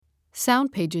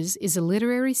Sound Pages is a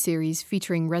literary series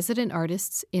featuring resident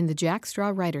artists in the Jack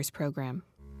Straw Writers Program.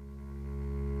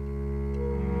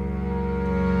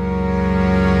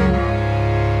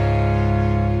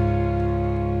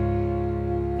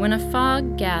 When a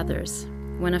fog gathers,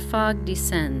 when a fog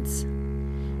descends,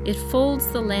 it folds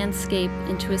the landscape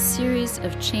into a series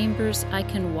of chambers I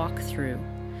can walk through,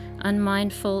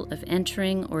 unmindful of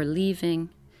entering or leaving,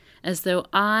 as though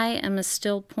I am a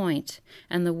still point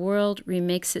and the world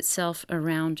remakes itself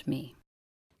around me.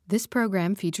 This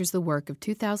program features the work of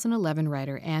 2011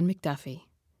 writer Anne McDuffie.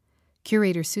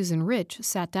 Curator Susan Rich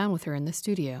sat down with her in the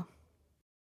studio.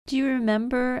 Do you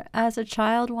remember as a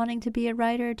child wanting to be a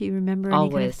writer? Do you remember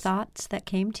any kind of thoughts that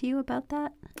came to you about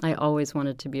that? I always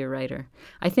wanted to be a writer.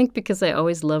 I think because I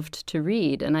always loved to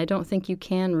read, and I don't think you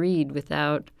can read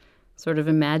without sort of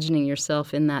imagining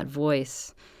yourself in that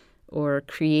voice or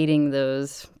creating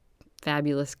those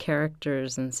fabulous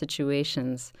characters and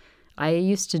situations. I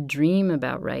used to dream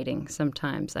about writing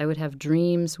sometimes. I would have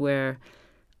dreams where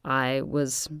I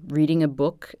was reading a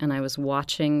book and I was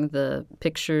watching the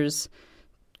pictures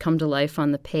come to life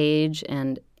on the page,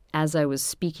 and as I was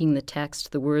speaking the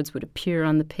text, the words would appear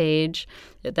on the page.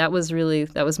 That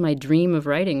was my dream of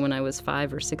writing when I was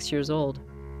 5 or 6 years old.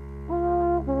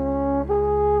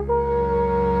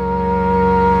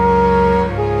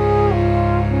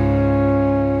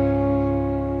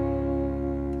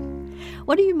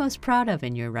 What are you most proud of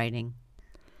in your writing?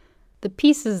 The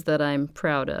pieces that I'm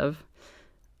proud of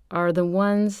are the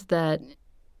ones that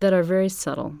are very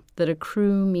subtle, that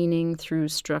accrue meaning through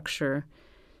structure,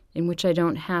 in which I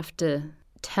don't have to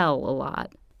tell a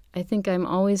lot. I think I'm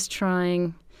always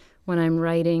trying, when I'm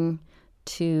writing,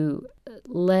 to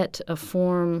let a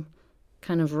form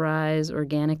kind of rise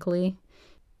organically.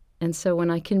 And so when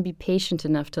I can be patient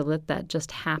enough to let that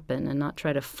just happen and not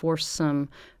try to force some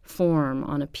form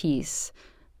on a piece,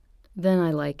 then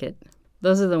I like it.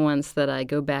 Those are the ones that I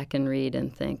go back and read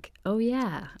and think, oh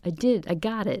yeah, I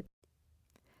got it.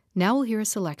 Now we'll hear a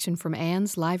selection from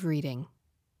Anne's live reading.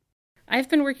 I've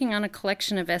been working on a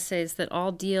collection of essays that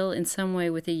all deal in some way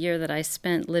with a year that I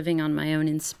spent living on my own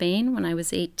in Spain when I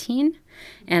was 18.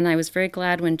 And I was very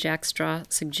glad when Jack Straw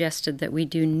suggested that we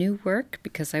do new work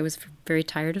because I was very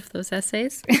tired of those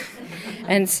essays.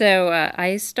 And so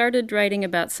I started writing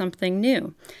about something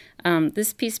new.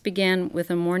 This piece began with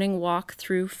a morning walk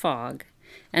through fog.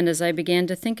 And as I began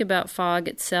to think about fog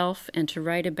itself and to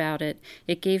write about it,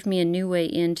 it gave me a new way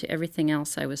into everything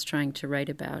else I was trying to write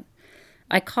about.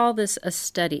 I call this a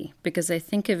study because I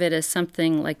think of it as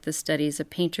something like the studies a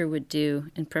painter would do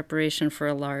in preparation for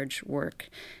a large work,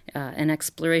 an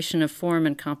exploration of form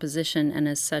and composition, and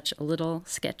as such a little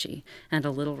sketchy and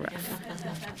a little rough.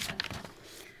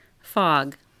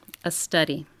 Fog, a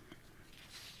study.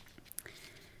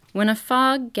 When a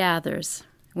fog gathers,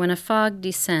 when a fog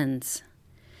descends,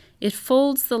 it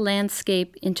folds the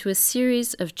landscape into a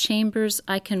series of chambers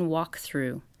I can walk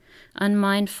through,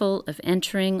 unmindful of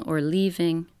entering or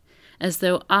leaving, as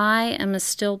though I am a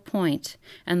still point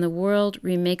and the world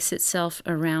remakes itself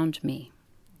around me.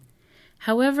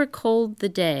 However cold the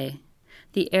day,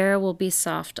 the air will be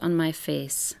soft on my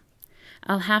face.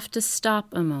 I'll have to stop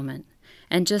a moment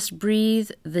and just breathe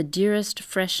the dearest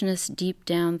freshness deep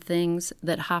down things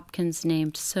that Hopkins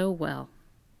named so well.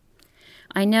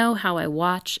 I know how I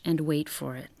watch and wait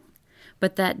for it,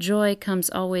 but that joy comes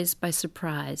always by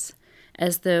surprise,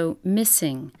 as though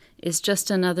missing is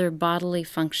just another bodily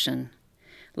function,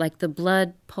 like the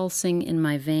blood pulsing in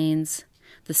my veins,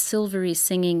 the silvery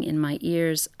singing in my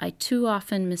ears I too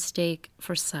often mistake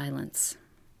for silence.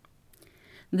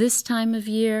 This time of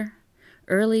year,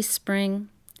 early spring,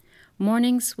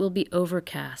 mornings will be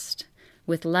overcast,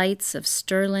 with lights of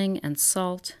sterling and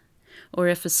salt, or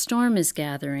if a storm is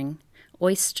gathering,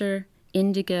 oyster,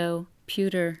 indigo,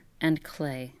 pewter, and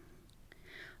clay.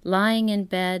 Lying in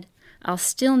bed, I'll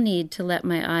still need to let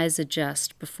my eyes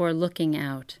adjust before looking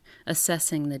out,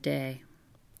 assessing the day.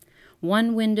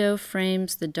 One window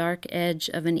frames the dark edge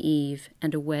of an eave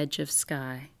and a wedge of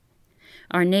sky.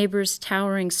 Our neighbor's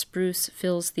towering spruce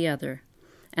fills the other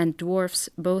and dwarfs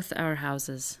both our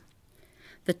houses.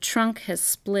 The trunk has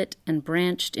split and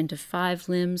branched into 5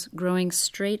 limbs growing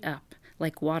straight up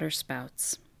like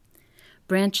waterspouts.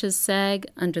 Branches sag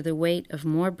under the weight of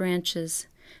more branches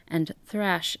and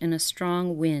thrash in a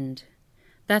strong wind.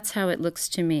 That's how it looks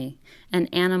to me, an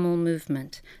animal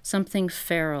movement, something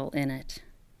feral in it.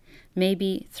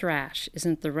 Maybe thrash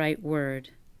isn't the right word.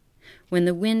 When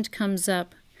the wind comes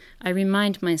up, I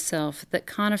remind myself that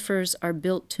conifers are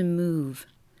built to move.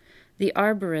 The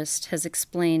arborist has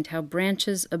explained how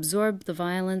branches absorb the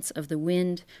violence of the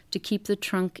wind to keep the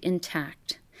trunk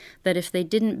intact, that if they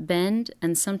didn't bend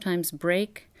and sometimes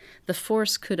break, the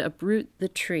force could uproot the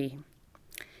tree.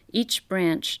 Each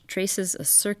branch traces a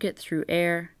circuit through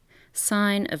air,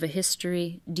 sign of a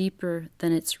history deeper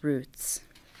than its roots.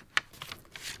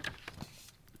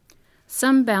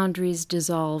 Some boundaries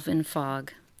dissolve in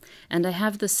fog, and I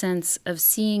have the sense of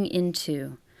seeing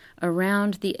into,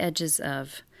 around the edges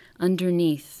of,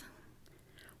 underneath.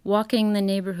 Walking the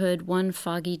neighborhood one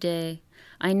foggy day,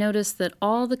 I notice that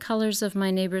all the colors of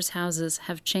my neighbors' houses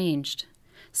have changed,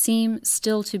 seem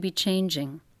still to be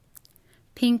changing.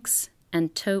 Pinks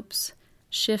and taupes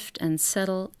shift and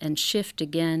settle and shift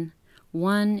again,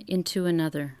 one into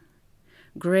another.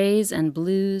 Grays and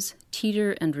blues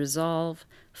teeter and resolve,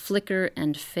 flicker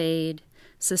and fade,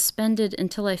 suspended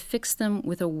until I fix them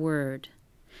with a word.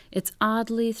 It's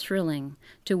oddly thrilling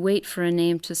to wait for a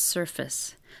name to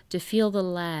surface, to feel the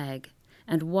lag,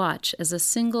 and watch as a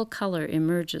single color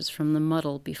emerges from the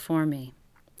muddle before me.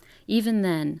 Even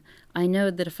then, I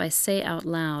know that if I say out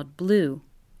loud blue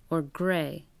or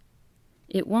gray,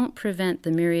 it won't prevent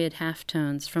the myriad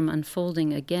halftones from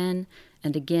unfolding again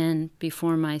and again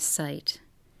before my sight.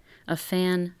 A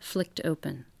fan flicked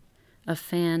open, a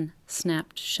fan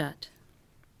snapped shut.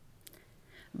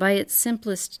 By its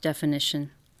simplest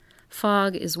definition,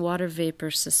 fog is water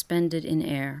vapor suspended in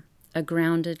air, a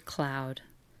grounded cloud.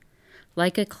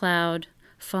 Like a cloud,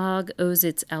 fog owes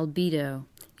its albedo,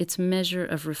 its measure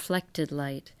of reflected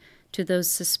light, to those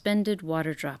suspended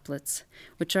water droplets,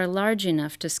 which are large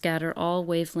enough to scatter all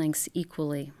wavelengths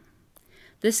equally.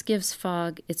 This gives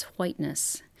fog its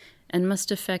whiteness, and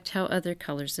must affect how other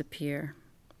colors appear.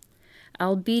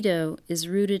 Albedo is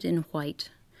rooted in white,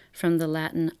 from the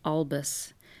Latin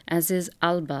albus, as is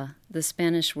alba, the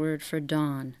Spanish word for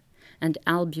dawn, and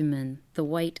albumen, the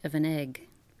white of an egg.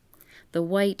 The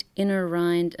white inner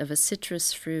rind of a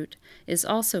citrus fruit is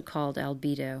also called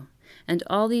albedo, and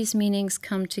all these meanings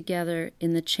come together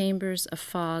in the chambers a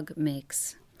fog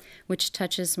makes, which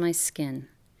touches my skin,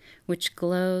 which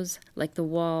glows like the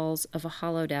walls of a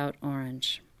hollowed-out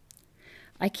orange.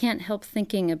 I can't help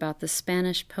thinking about the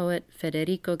Spanish poet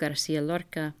Federico Garcia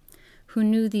Lorca, who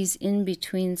knew these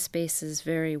in-between spaces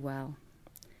very well.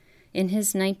 In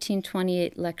his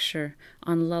 1928 lecture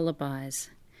on lullabies,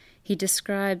 he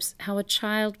describes how a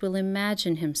child will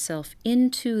imagine himself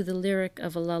into the lyric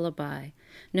of a lullaby,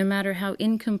 no matter how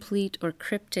incomplete or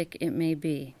cryptic it may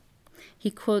be.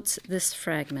 He quotes this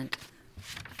fragment.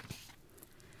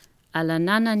 A la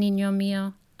nana, niño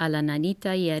mío, a la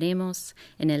nanita y haremos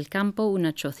en el campo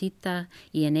una chocita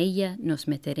y en ella nos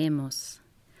meteremos.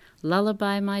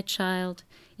 Lullaby, my child,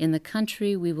 in the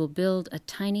country we will build a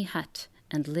tiny hut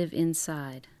and live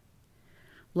inside.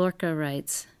 Lorca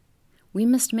writes, we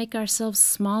must make ourselves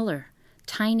smaller,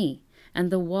 tiny,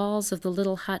 and the walls of the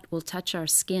little hut will touch our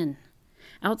skin.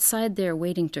 Outside there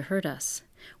waiting to hurt us.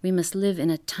 We must live in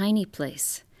a tiny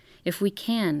place. If we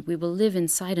can, we will live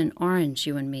inside an orange,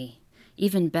 you and me.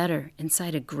 Even better,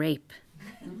 inside a grape.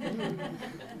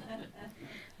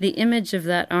 The image of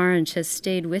that orange has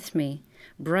stayed with me,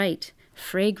 bright,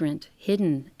 fragrant,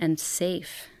 hidden, and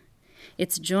safe.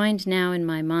 It's joined now in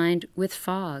my mind with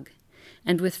fog,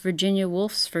 and with Virginia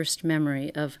Woolf's first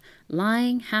memory of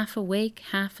lying half awake,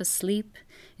 half asleep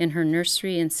in her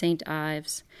nursery in St.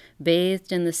 Ives,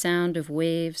 bathed in the sound of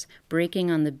waves breaking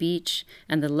on the beach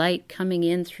and the light coming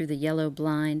in through the yellow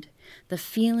blind, the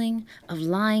feeling of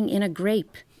lying in a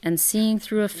grape and seeing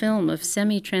through a film of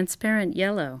semi-transparent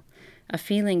yellow, a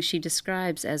feeling she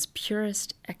describes as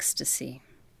purest ecstasy.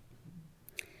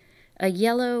 A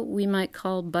yellow we might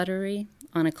call buttery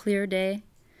on a clear day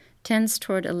tends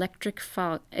toward electric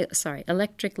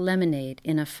lemonade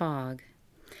in a fog,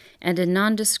 and a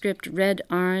nondescript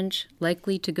red-orange,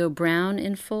 likely to go brown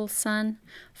in full sun,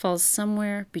 falls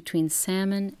somewhere between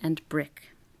salmon and brick.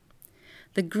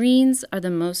 The greens are the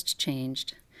most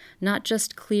changed, not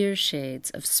just clear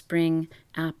shades of spring,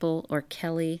 apple, or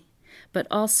Kelly, but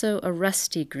also a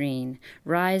rusty green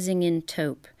rising in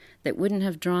taupe that wouldn't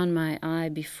have drawn my eye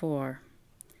before.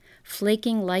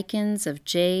 Flaking lichens of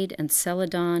jade and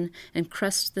celadon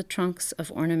encrust the trunks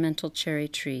of ornamental cherry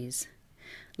trees.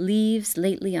 Leaves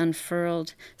lately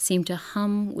unfurled seem to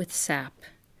hum with sap.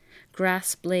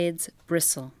 Grass blades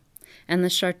bristle, and the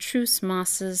chartreuse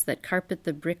mosses that carpet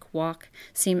the brick walk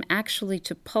seem actually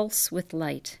to pulse with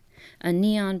light, a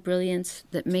neon brilliance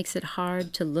that makes it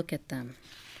hard to look at them.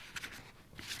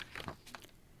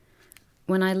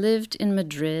 When I lived in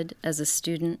Madrid as a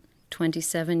student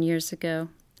 27 years ago,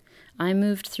 I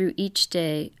moved through each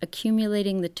day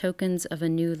accumulating the tokens of a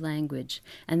new language,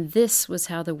 and this was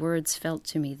how the words felt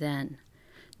to me then.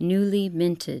 Newly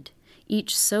minted,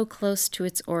 each so close to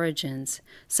its origins,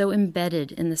 so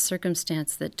embedded in the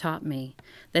circumstance that taught me,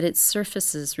 that its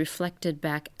surfaces reflected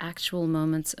back actual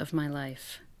moments of my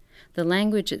life. The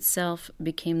language itself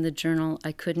became the journal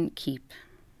I couldn't keep.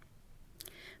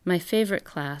 My favorite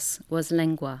class was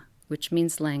lengua, which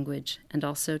means language, and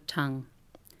also tongue.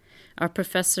 Our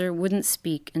professor wouldn't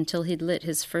speak until he'd lit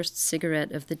his first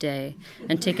cigarette of the day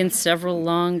and taken several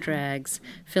long drags,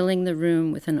 filling the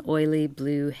room with an oily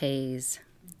blue haze.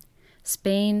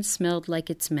 Spain smelled like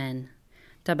its men,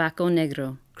 tabaco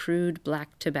negro, crude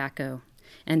black tobacco,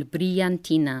 and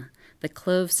brillantina, the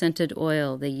clove-scented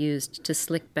oil they used to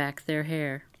slick back their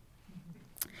hair.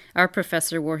 Our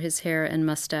professor wore his hair and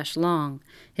mustache long,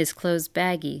 his clothes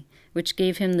baggy, which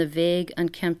gave him the vague,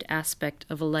 unkempt aspect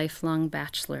of a lifelong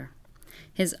bachelor.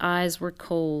 His eyes were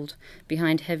cold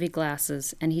behind heavy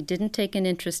glasses, and he didn't take an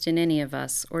interest in any of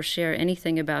us or share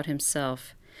anything about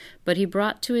himself, but he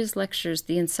brought to his lectures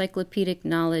the encyclopedic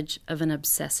knowledge of an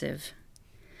obsessive.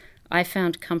 I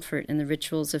found comfort in the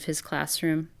rituals of his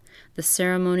classroom, the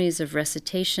ceremonies of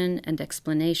recitation and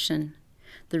explanation,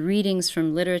 the readings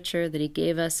from literature that he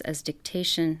gave us as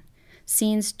dictation,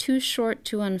 scenes too short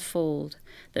to unfold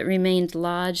that remained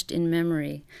lodged in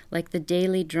memory like the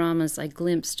daily dramas I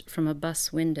glimpsed from a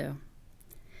bus window.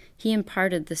 He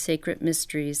imparted the sacred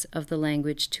mysteries of the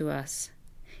language to us.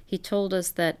 He told us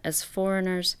that as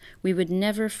foreigners we would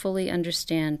never fully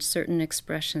understand certain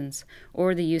expressions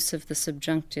or the use of the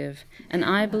subjunctive, and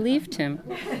I believed him.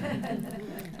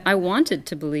 I wanted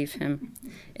to believe him.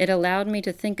 It allowed me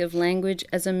to think of language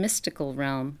as a mystical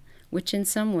realm, which in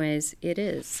some ways it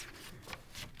is.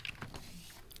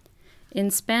 In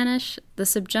Spanish, the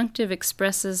subjunctive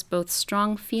expresses both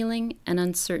strong feeling and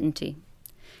uncertainty.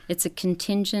 It's a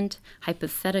contingent,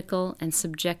 hypothetical, and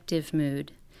subjective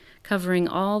mood, covering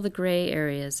all the gray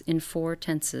areas in 4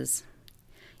 tenses.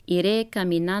 Iré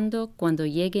caminando cuando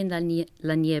llegue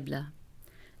la niebla.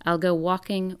 I'll go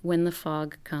walking when the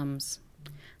fog comes.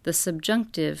 The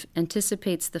subjunctive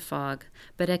anticipates the fog,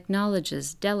 but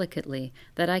acknowledges delicately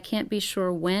that I can't be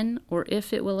sure when or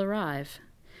if it will arrive.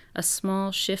 A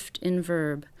small shift in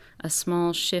verb, a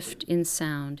small shift in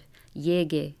sound,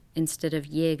 llegue instead of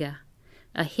llega,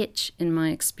 a hitch in my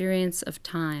experience of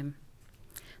time.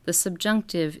 The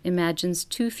subjunctive imagines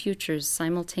 2 futures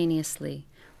simultaneously,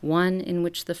 one in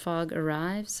which the fog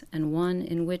arrives and one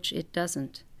in which it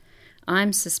doesn't.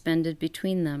 I'm suspended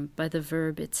between them by the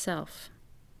verb itself.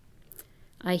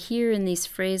 I hear in these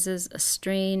phrases a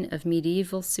strain of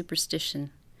medieval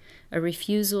superstition, a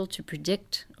refusal to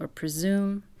predict or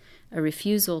presume, a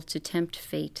refusal to tempt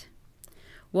fate.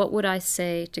 What would I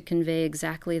say to convey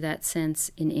exactly that sense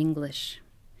in English?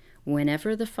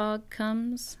 Whenever the fog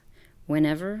comes,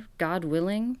 whenever, God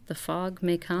willing, the fog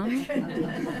may come?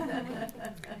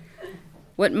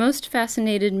 What most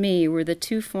fascinated me were the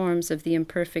 2 forms of the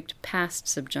imperfect past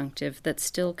subjunctive that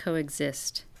still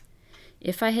coexist.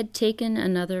 If I had taken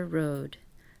another road,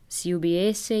 si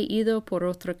hubiese ido por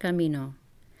otro camino,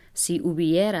 si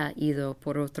hubiera ido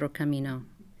por otro camino.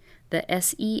 The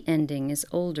SE ending is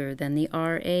older than the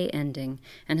RA ending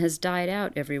and has died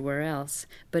out everywhere else,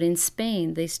 but in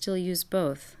Spain they still use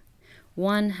both.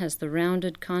 One has the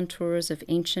rounded contours of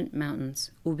ancient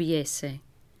mountains, hubiese.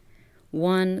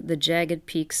 One, the jagged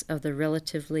peaks of the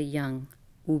relatively young,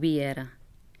 hubiera.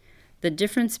 The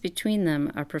difference between them,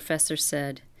 our professor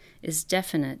said, is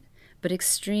definite but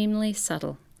extremely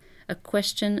subtle, a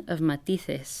question of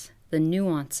matices, the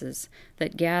nuances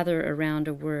that gather around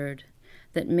a word,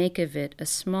 that make of it a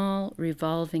small,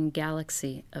 revolving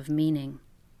galaxy of meaning.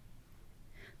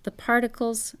 The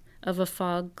particles of a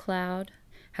fog cloud,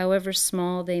 however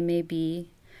small they may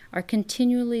be, are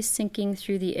continually sinking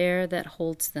through the air that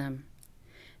holds them,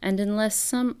 and unless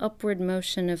some upward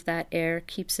motion of that air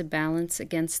keeps a balance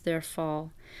against their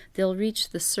fall, they'll reach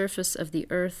the surface of the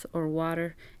earth or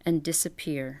water and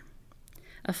disappear.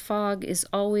 A fog is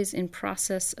always in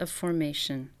process of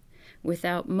formation.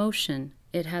 Without motion,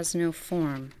 it has no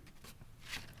form.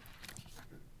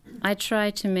 I try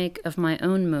to make of my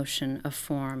own motion a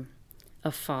form,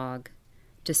 a fog,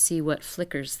 to see what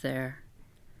flickers there.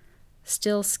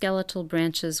 Still skeletal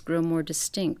branches grow more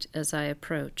distinct as I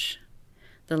approach,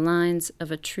 the lines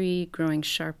of a tree growing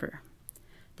sharper,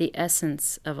 the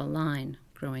essence of a line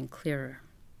growing clearer.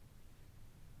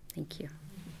 Thank you.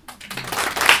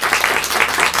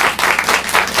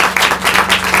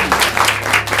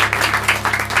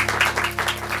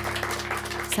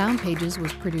 Sound Pages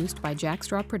was produced by Jack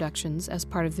Straw Productions as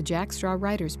part of the Jack Straw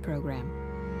Writers Program.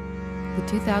 The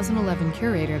 2011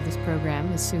 curator of this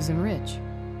program is Susan Rich.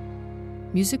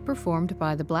 Music performed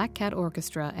by the Black Cat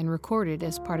Orchestra and recorded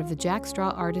as part of the Jack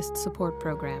Straw Artist Support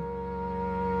Program.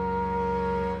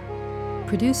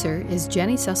 producer is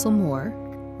Jenny Cecil Moore.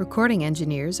 Recording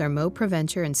engineers are Mo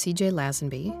Provencher and CJ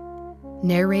Lazenby.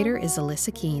 Narrator is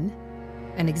Alyssa Keene.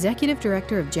 And executive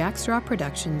director of Jack Straw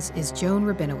Productions is Joan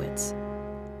Rabinowitz.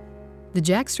 The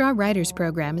Jack Straw Writers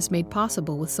Program is made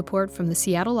possible with support from the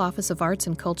Seattle Office of Arts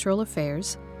and Cultural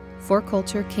Affairs, For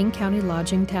Culture King County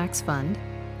Lodging Tax Fund,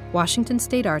 Washington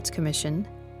State Arts Commission,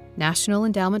 National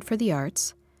Endowment for the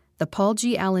Arts, the Paul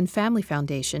G. Allen Family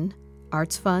Foundation,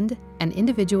 Arts Fund, and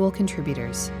individual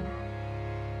contributors.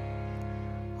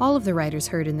 All of the writers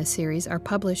heard in this series are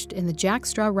published in the Jack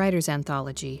Straw Writers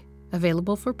Anthology,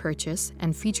 available for purchase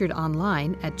and featured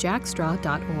online at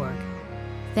jackstraw.org.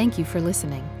 Thank you for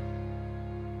listening.